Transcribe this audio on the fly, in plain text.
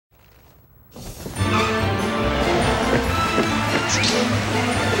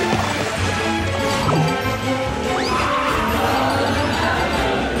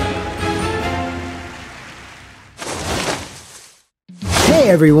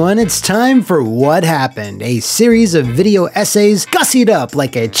everyone, it's time for What Happened, a series of video essays gussied up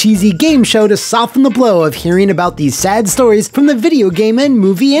like a cheesy game show to soften the blow of hearing about these sad stories from the video game and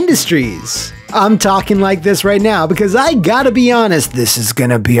movie industries. I'm talking like this right now because I gotta be honest, this is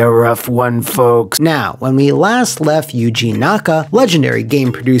gonna be a rough one, folks. Now, when we last left Yuji Naka, legendary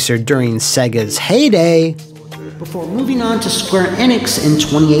game producer during Sega's heyday, before moving on to Square Enix in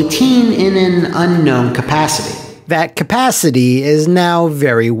 2018 in an unknown capacity. That capacity is now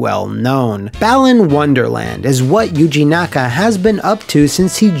very well known. Balan Wonderland is what Yuji Naka has been up to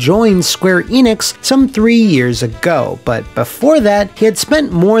since he joined Square Enix some 3 years ago, but before that, he had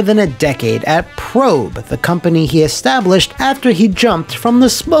spent more than a decade at Probe, the company he established after he jumped from the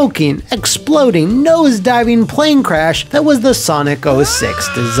smoking, exploding, nose-diving plane crash that was the Sonic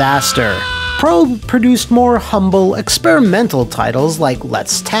 06 disaster. Probe produced more humble, experimental titles like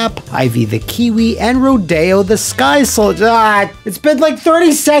Let's Tap, Ivy the Kiwi, and Rodeo the Sky Soldier. It's been like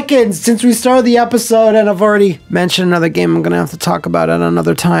 30 seconds since we started the episode and I've already mentioned another game I'm gonna have to talk about at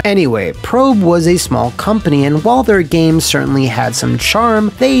another time. Anyway, Probe was a small company, and while their games certainly had some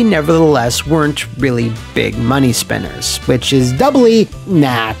charm, they nevertheless weren't really big money spinners, which is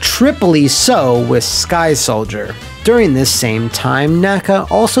triply so with Sky Soldier. During this same time, Naka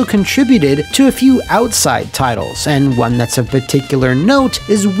also contributed to a few outside titles, and one that's of particular note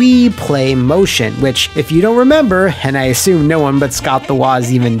is We Play Motion, which, if you don't remember, and I assume no one but Scott the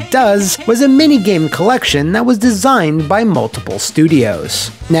Woz even does, was a minigame collection that was designed by multiple studios.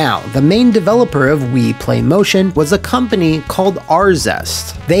 Now, the main developer of We Play Motion was a company called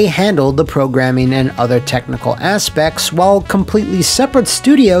Arzest. They handled the programming and other technical aspects, while completely separate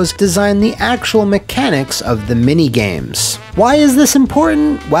studios designed the actual mechanics of the minigames. Why is this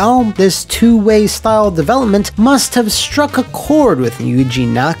important? Well, this two-way style development must have struck a chord with Yuji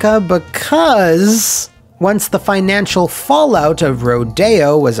Naka because once the financial fallout of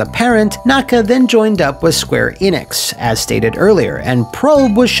Rodeo was apparent, Naka then joined up with Square Enix, as stated earlier, and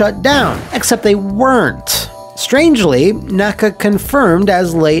Probe was shut down, except they weren't. Strangely, Naka confirmed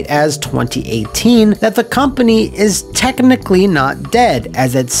as late as 2018 that the company is technically not dead,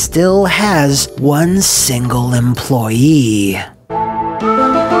 as it still has one single employee.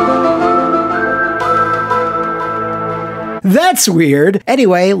 That's weird.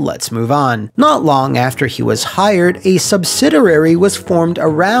 Anyway, let's move on. Not long after he was hired, a subsidiary was formed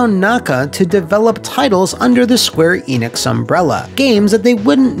around Naka to develop titles under the Square Enix umbrella, games that they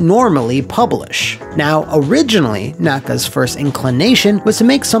wouldn't normally publish. Now, originally, Naka's first inclination was to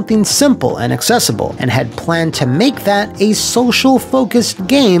make something simple and accessible, and had planned to make that a social-focused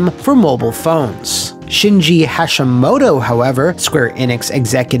game for mobile phones. Shinji Hashimoto, however, Square Enix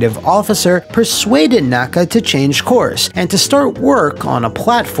executive officer, persuaded Naka to change course and to start work on a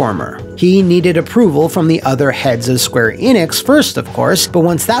platformer. He needed approval from the other heads of Square Enix first, of course, but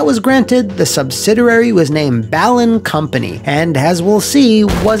once that was granted, the subsidiary was named Balan Company, and as we'll see,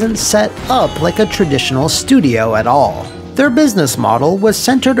 wasn't set up like a traditional studio at all. Their business model was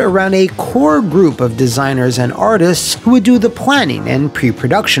centered around a core group of designers and artists who would do the planning and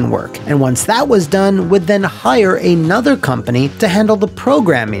pre-production work, and once that was done, would then hire another company to handle the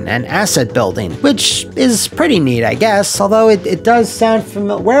programming and asset building, which is pretty neat, I guess, although it does sound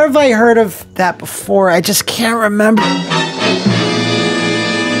familiar. Where have I heard of that before? I just can't remember.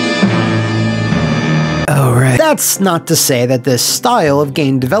 Alright. That's not to say that this style of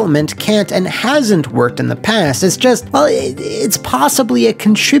game development can't and hasn't worked in the past. It's just, well, it's possibly a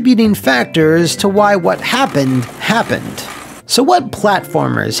contributing factor as to why what happened. So what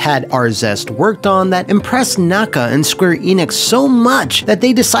platformers had Arzest worked on that impressed Naka and Square Enix so much that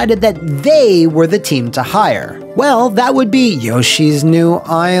they decided that they were the team to hire? Well, that would be Yoshi's New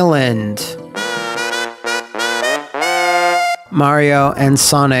Island, Mario and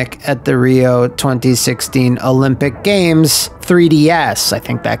Sonic at the Rio 2016 Olympic Games, 3DS, I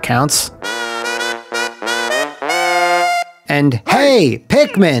think that counts. And hey,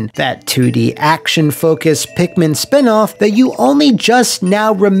 Pikmin, that 2D action-focused Pikmin spin-off that you only just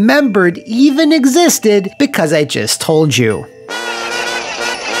now remembered even existed because I just told you.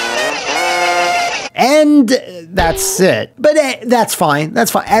 And that's it. But that's fine.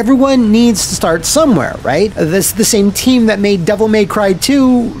 That's fine. Everyone needs to start somewhere, right? This the same team that made Devil May Cry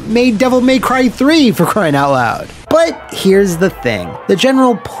 2 made Devil May Cry 3, for crying out loud. But here's the thing. The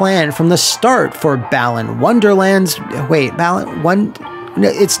general plan from the start for Balan Wonderland's... Wait, Balan...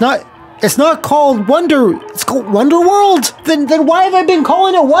 It's not... It's not called it's called Wonderworld? Then why have I been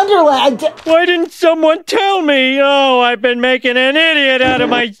calling it Wonderland? Why didn't someone tell me? Oh, I've been making an idiot out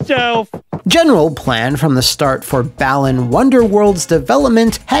of myself. General plan from the start for Balan Wonderworld's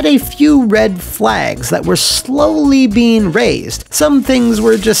development had a few red flags that were slowly being raised. Some things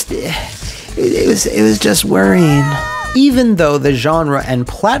were just... it was just worrying. Even though the genre and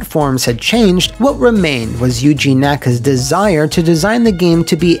platforms had changed, what remained was Yuji Naka's desire to design the game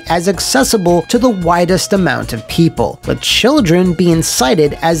to be as accessible to the widest amount of people, with children being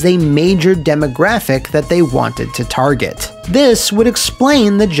cited as a major demographic that they wanted to target. This would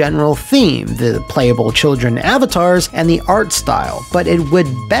explain the general theme, the playable children avatars, and the art style, but it would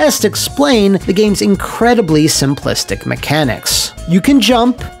best explain the game's incredibly simplistic mechanics. You can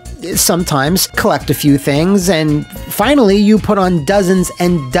jump, sometimes collect a few things, and finally you put on dozens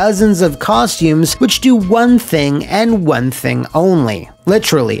and dozens of costumes which do one thing and one thing only.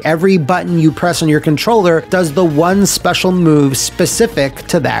 Literally, every button you press on your controller does the one special move specific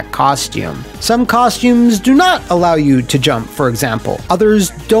to that costume. Some costumes do not allow you to jump, for example.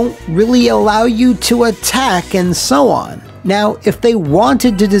 Others don't really allow you to attack, and so on. Now, if they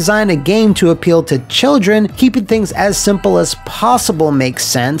wanted to design a game to appeal to children, keeping things as simple as possible makes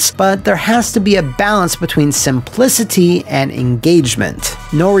sense, but there has to be a balance between simplicity and engagement.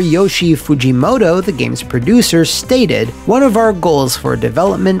 Noriyoshi Fujimoto, the game's producer, stated, "One of our goals for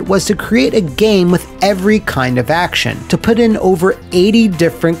development was to create a game with every kind of action, to put in over 80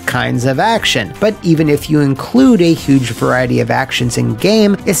 different kinds of action. But even if you include a huge variety of actions in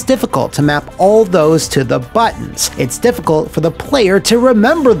game, it's difficult to map all those to the buttons. It's difficult for the player to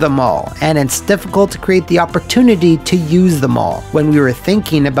remember them all, and it's difficult to create the opportunity to use them all. When we were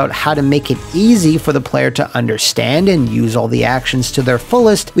thinking about how to make it easy for the player to understand and use all the actions to their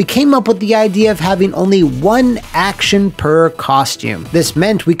fullest, we came up with the idea of having only one action per costume. This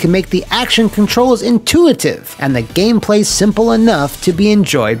meant we could make the action controls intuitive, and the gameplay simple enough to be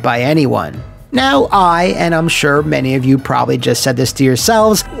enjoyed by anyone." Now and I'm sure many of you probably just said this to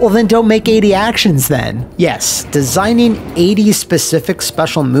yourselves, well then don't make 80 actions then. Yes, designing 80 specific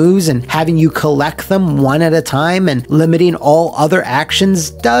special moves and having you collect them one at a time and limiting all other actions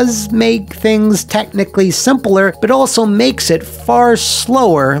does make things technically simpler, but also makes it far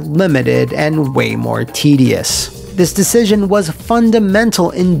slower, limited, and way more tedious. This decision was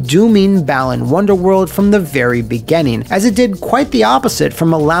fundamental in dooming Balan Wonderworld from the very beginning, as it did quite the opposite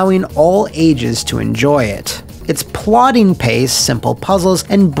from allowing all ages to enjoy it. Its plotting pace, simple puzzles,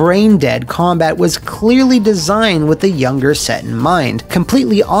 and brain-dead combat was clearly designed with the younger set in mind,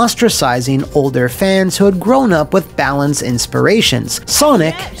 completely ostracizing older fans who had grown up with Balan's inspirations,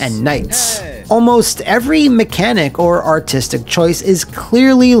 Sonic and Knights. Almost every mechanic or artistic choice is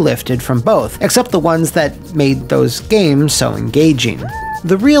clearly lifted from both, except the ones that made those games so engaging.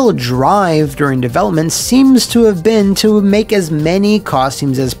 The real drive during development seems to have been to make as many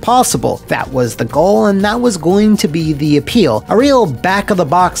costumes as possible. That was the goal, and that was going to be the appeal. A real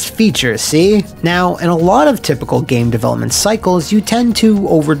back-of-the-box feature, see? Now, in a lot of typical game development cycles, you tend to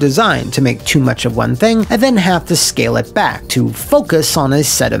over-design to make too much of one thing, and then have to scale it back to focus on a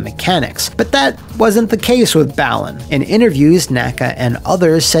set of mechanics. But that wasn't the case with Balan. In interviews, Naka and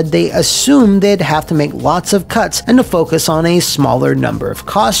others said they assumed they'd have to make lots of cuts and to focus on a smaller number of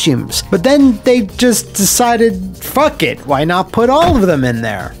costumes. But then they just decided, fuck it, why not put all of them in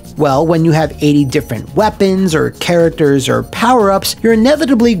there? Well, when you have 80 different weapons or characters or power-ups, you're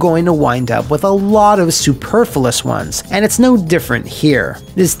inevitably going to wind up with a lot of superfluous ones, and it's no different here.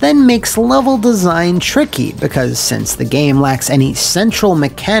 This then makes level design tricky, because since the game lacks any central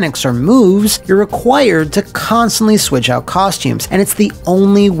mechanics or moves, you're required to constantly switch out costumes, and it's the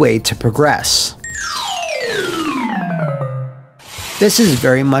only way to progress. This is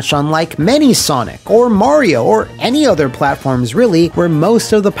very much unlike many Sonic, or Mario, or any other platforms really, where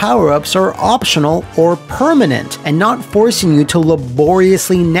most of the power-ups are optional or permanent, and not forcing you to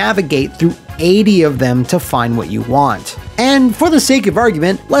laboriously navigate through 80 of them to find what you want. And for the sake of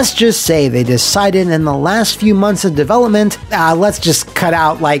argument, let's just say they decided in the last few months of development, let's just cut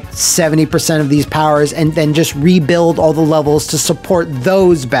out like 70% of these powers and then just rebuild all the levels to support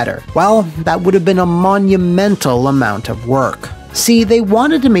those better. Well, that would have been a monumental amount of work. See, they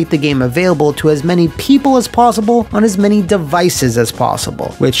wanted to make the game available to as many people as possible on as many devices as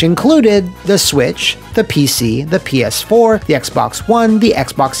possible, which included the Switch, the PC, the PS4, the Xbox One, the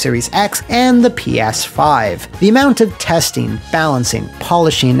Xbox Series X, and the PS5. The amount of testing, balancing,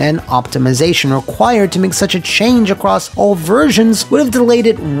 polishing, and optimization required to make such a change across all versions would have delayed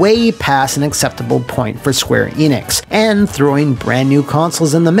it way past an acceptable point for Square Enix, and throwing brand new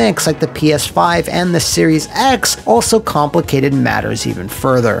consoles in the mix like the PS5 and the Series X also complicated matters even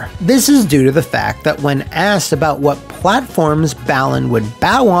further. This is due to the fact that when asked about what platforms Balan would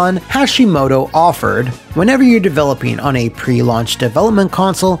bow on, Hashimoto offered, "Whenever you're developing on a pre-launch development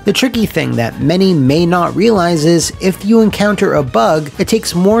console, the tricky thing that many may not realize is if you encounter a bug, it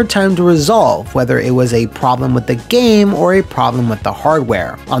takes more time to resolve, whether it was a problem with the game or a problem with the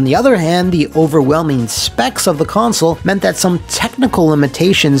hardware. On the other hand, the overwhelming specs of the console meant that some technical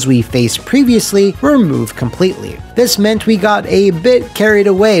limitations we faced previously were removed completely. This meant we got a bit carried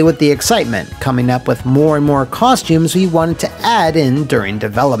away with the excitement, coming up with more and more costumes we wanted to add in during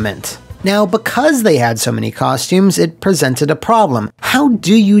development." Now, because they had so many costumes, it presented a problem. How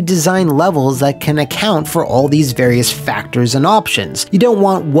do you design levels that can account for all these various factors and options? You don't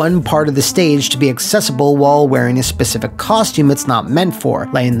want one part of the stage to be accessible while wearing a specific costume it's not meant for,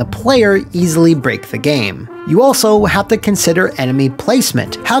 letting the player easily break the game. You also have to consider enemy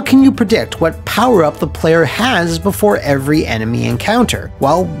placement. How can you predict what power-up the player has before every enemy encounter?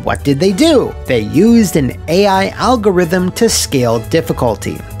 Well, what did they do? They used an AI algorithm to scale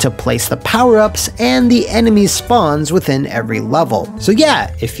difficulty, to place the power-ups and the enemy spawns within every level. So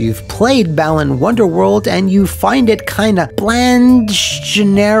yeah, if you've played Balan Wonderworld and you find it kinda bland,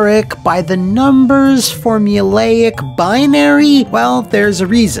 generic, by the numbers, formulaic, binary, well, there's a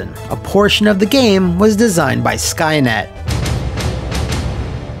reason. A portion of the game was designed by Skynet.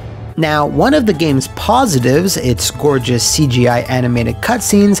 Now, one of the game's positives, its gorgeous CGI animated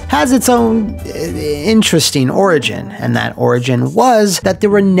cutscenes, has its own interesting origin, and that origin was that they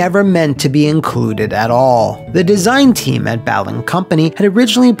were never meant to be included at all. The design team at Balan Company had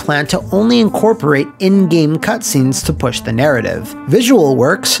originally planned to only incorporate in-game cutscenes to push the narrative. Visual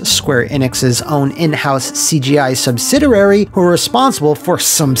Works, Square Enix's own in-house CGI subsidiary, who were responsible for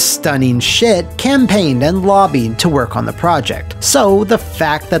some stunning shit, campaigned and lobbied to work on the project. So the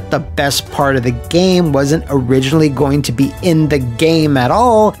fact that the best part of the game wasn't originally going to be in the game at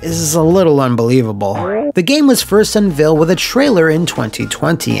all is a little unbelievable. The game was first unveiled with a trailer in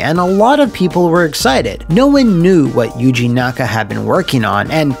 2020, and a lot of people were excited. No one knew what Yuji Naka had been working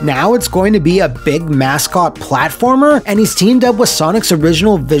on, and now it's going to be a big mascot platformer, and he's teamed up with Sonic's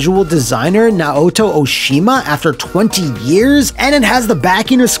original visual designer Naoto Oshima after 20 years, and it has the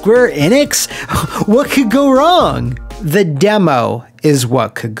backing of Square Enix? What could go wrong? The demo is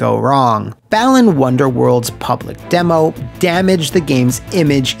what could go wrong. Balan Wonderworld's public demo damaged the game's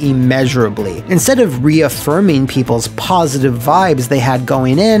image immeasurably. Instead of reaffirming people's positive vibes they had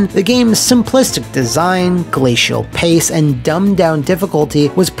going in, the game's simplistic design, glacial pace, and dumbed-down difficulty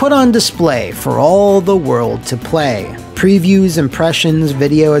was put on display for all the world to play. Previews, impressions,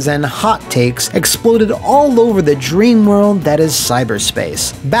 videos, and hot takes exploded all over the dream world that is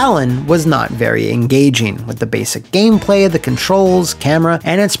cyberspace. Balan was not very engaging, with the basic gameplay, the controls, camera,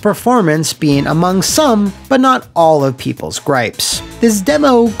 and its performance being among some, but not all of people's gripes. This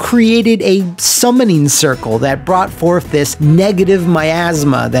demo created a summoning circle that brought forth this negative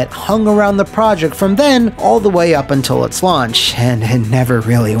miasma that hung around the project from then all the way up until its launch, and it never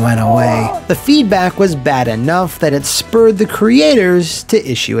really went away. The feedback was bad enough that it spurred the creators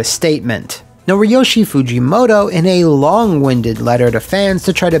to issue a statement. Noriyoshi Fujimoto, in a long-winded letter to fans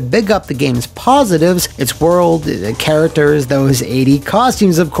to try to big up the game's positives, its world, the characters, those 80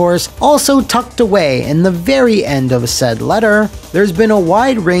 costumes of course, also tucked away in the very end of said letter, there's been a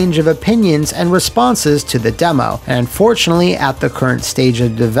wide range of opinions and responses to the demo, and unfortunately at the current stage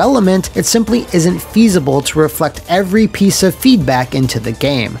of development, it simply isn't feasible to reflect every piece of feedback into the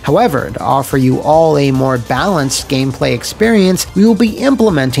game. However, to offer you all a more balanced gameplay experience, we will be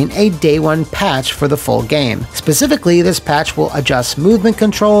implementing a day one patch for the full game. Specifically, this patch will adjust movement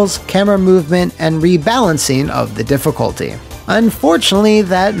controls, camera movement, and rebalancing of the difficulty. Unfortunately,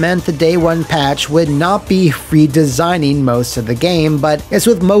 that meant the day one patch would not be redesigning most of the game, but it's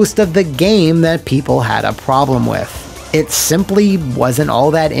with most of the game that people had a problem with. It simply wasn't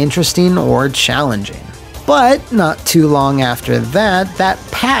all that interesting or challenging. But not too long after that, that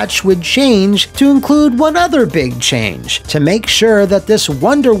patch would change to include one other big change, to make sure that this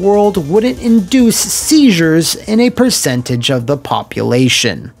Wonderworld wouldn't induce seizures in a percentage of the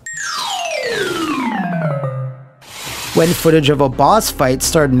population. When footage of a boss fight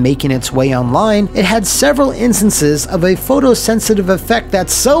started making its way online, it had several instances of a photosensitive effect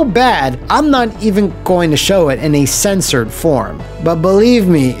that's so bad, I'm not even going to show it in a censored form. But believe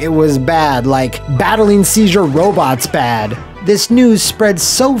me, it was bad, like battling seizure robots bad. This news spread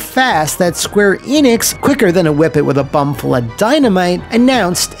so fast that Square Enix, quicker than a whippet with a bum full of dynamite,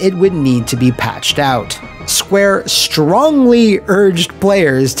 announced it would need to be patched out. Square strongly urged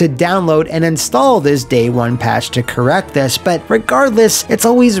players to download and install this Day 1 patch to correct this, but regardless, it's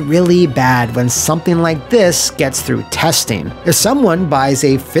always really bad when something like this gets through testing. If someone buys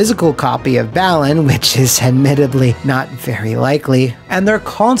a physical copy of Balan, which is admittedly not very likely, and their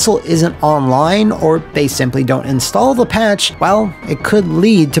console isn't online or they simply don't install the patch, well, it could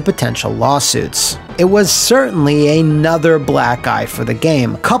lead to potential lawsuits. It was certainly another black eye for the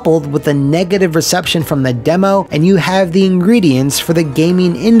game, coupled with the negative reception from the demo, and you have the ingredients for the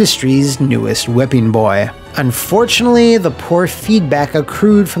gaming industry's newest whipping boy. Unfortunately, the poor feedback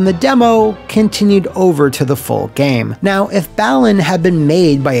accrued from the demo continued over to the full game. Now, if Balan had been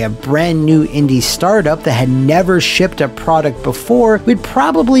made by a brand new indie startup that had never shipped a product before, we'd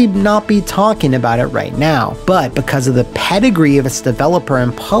probably not be talking about it right now. But because of the pedigree of its developer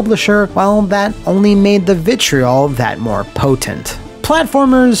and publisher, well, that only made the vitriol that more potent.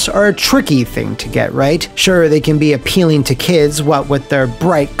 Platformers are a tricky thing to get right. Sure, they can be appealing to kids, what with their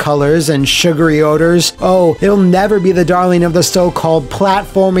bright colors and sugary odors. Oh, it'll never be the darling of the so-called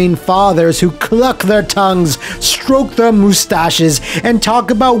platforming fathers who cluck their tongues, stroke their mustaches, and talk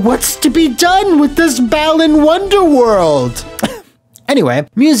about what's to be done with this Balan Wonderworld. Anyway,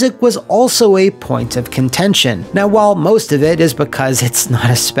 music was also a point of contention. Now, while most of it is because it's not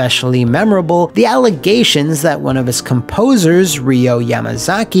especially memorable, the allegations that one of its composers, Ryo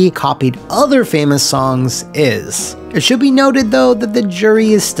Yamazaki, copied other famous songs is. It should be noted though that the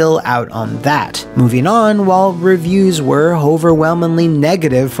jury is still out on that. Moving on, while reviews were overwhelmingly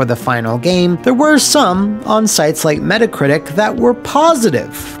negative for the final game, there were some on sites like Metacritic that were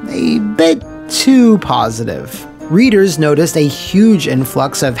positive. A bit too positive. Readers noticed a huge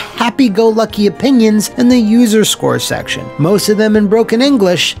influx of happy-go-lucky opinions in the user score section, most of them in broken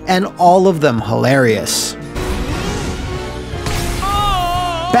English, and all of them hilarious.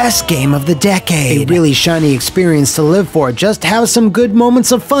 Best game of the decade. A really shiny experience to live for. Just have some good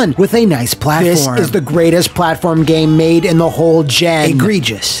moments of fun with a nice platform. This is the greatest platform game made in the whole gen.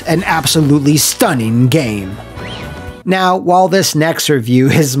 Egregious. An absolutely stunning game. Now, while this next review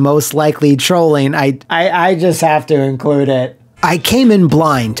is most likely trolling, I just have to include it. I came in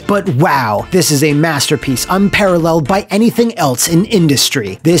blind, but wow, this is a masterpiece unparalleled by anything else in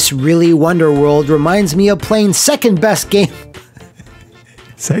industry. This really Wonderworld reminds me of playing second best game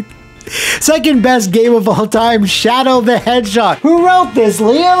of all time, Shadow the Hedgehog. Who wrote this,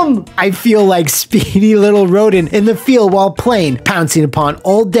 Liam? I feel like speedy little rodent in the field while playing, pouncing upon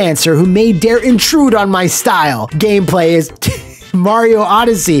old dancer who may dare intrude on my style. Gameplay is Mario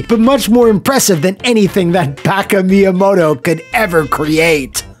Odyssey, but much more impressive than anything that Baka Miyamoto could ever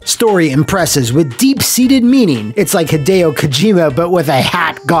create. Story impresses with deep-seated meaning. It's like Hideo Kojima, but with a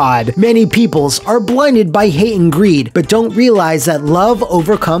hat god. Many peoples are blinded by hate and greed, but don't realize that love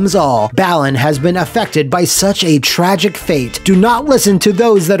overcomes all. Balan has been affected by such a tragic fate. Do not listen to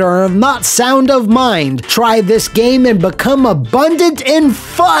those that are not sound of mind. Try this game and become abundant in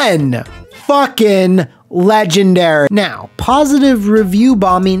fun. Fucking legendary. Now, positive review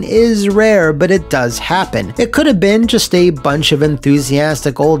bombing is rare, but it does happen. It could have been just a bunch of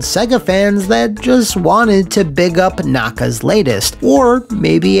enthusiastic old Sega fans that just wanted to big up Naka's latest, or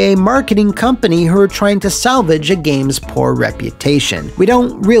maybe a marketing company who are trying to salvage a game's poor reputation. We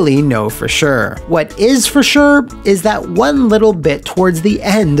don't really know for sure. What is for sure is that one little bit towards the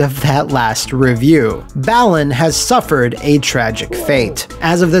end of that last review. Balan has suffered a tragic fate.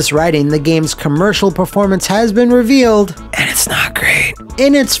 As of this writing, the game's commercial performance has been revealed, and it's not great.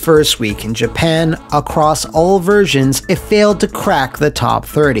 In its first week in Japan, across all versions, it failed to crack the top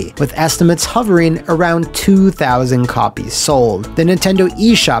 30, with estimates hovering around 2,000 copies sold. The Nintendo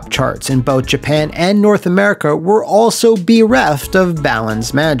eShop charts in both Japan and North America were also bereft of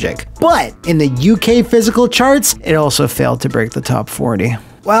Balan's magic. But in the UK physical charts, it also failed to break the top 40.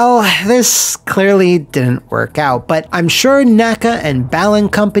 Well, this clearly didn't work out, but I'm sure Naka and Balan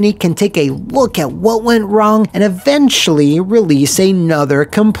Company can take a look at what went wrong and eventually release another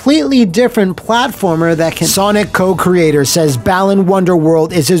completely different platformer that can— Sonic co-creator says Balan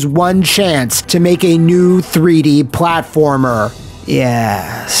Wonderworld is his one chance to make a new 3D platformer.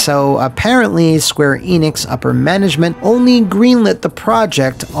 Yeah, so apparently Square Enix upper management only greenlit the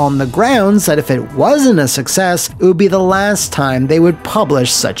project on the grounds that if it wasn't a success, it would be the last time they would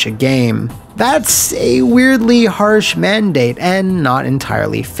publish such a game. That's a weirdly harsh mandate and not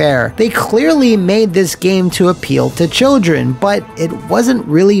entirely fair. They clearly made this game to appeal to children, but it wasn't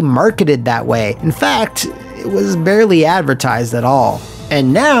really marketed that way. In fact, it was barely advertised at all.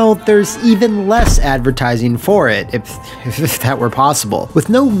 And now there's even less advertising for it, if that were possible. With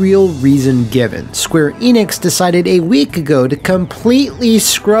no real reason given, Square Enix decided a week ago to completely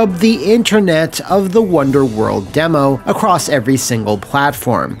scrub the internet of the Wonderworld demo across every single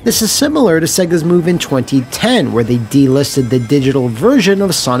platform. This is similar to Sega's move in 2010, where they delisted the digital version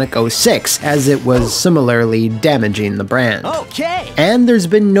of Sonic 06, as it was similarly damaging the brand. Okay. And there's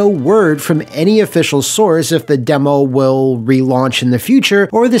been no word from any official source if the demo will relaunch in the future,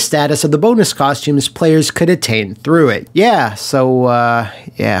 or the status of the bonus costumes players could attain through it. Yeah, so,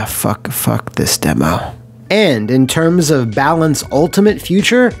 yeah, fuck this demo. And in terms of Balan's ultimate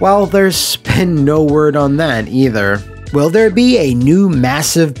future, well, there's been no word on that either. Will there be a new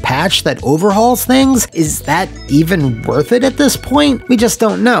massive patch that overhauls things? Is that even worth it at this point? We just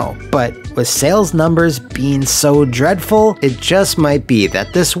don't know. But with sales numbers being so dreadful, it just might be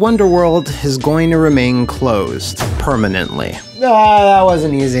that this Wonderworld is going to remain closed permanently. That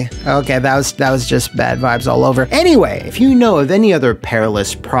wasn't easy. Okay, that was just bad vibes all over. Anyway, if you know of any other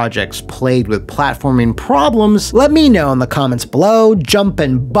perilous projects plagued with platforming problems, let me know in the comments below, jump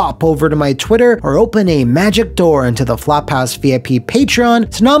and bop over to my Twitter, or open a magic door into the Flophouse VIP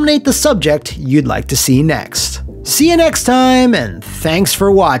Patreon to nominate the subject you'd like to see next. See you next time, and thanks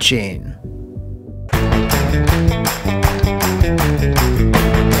for watching.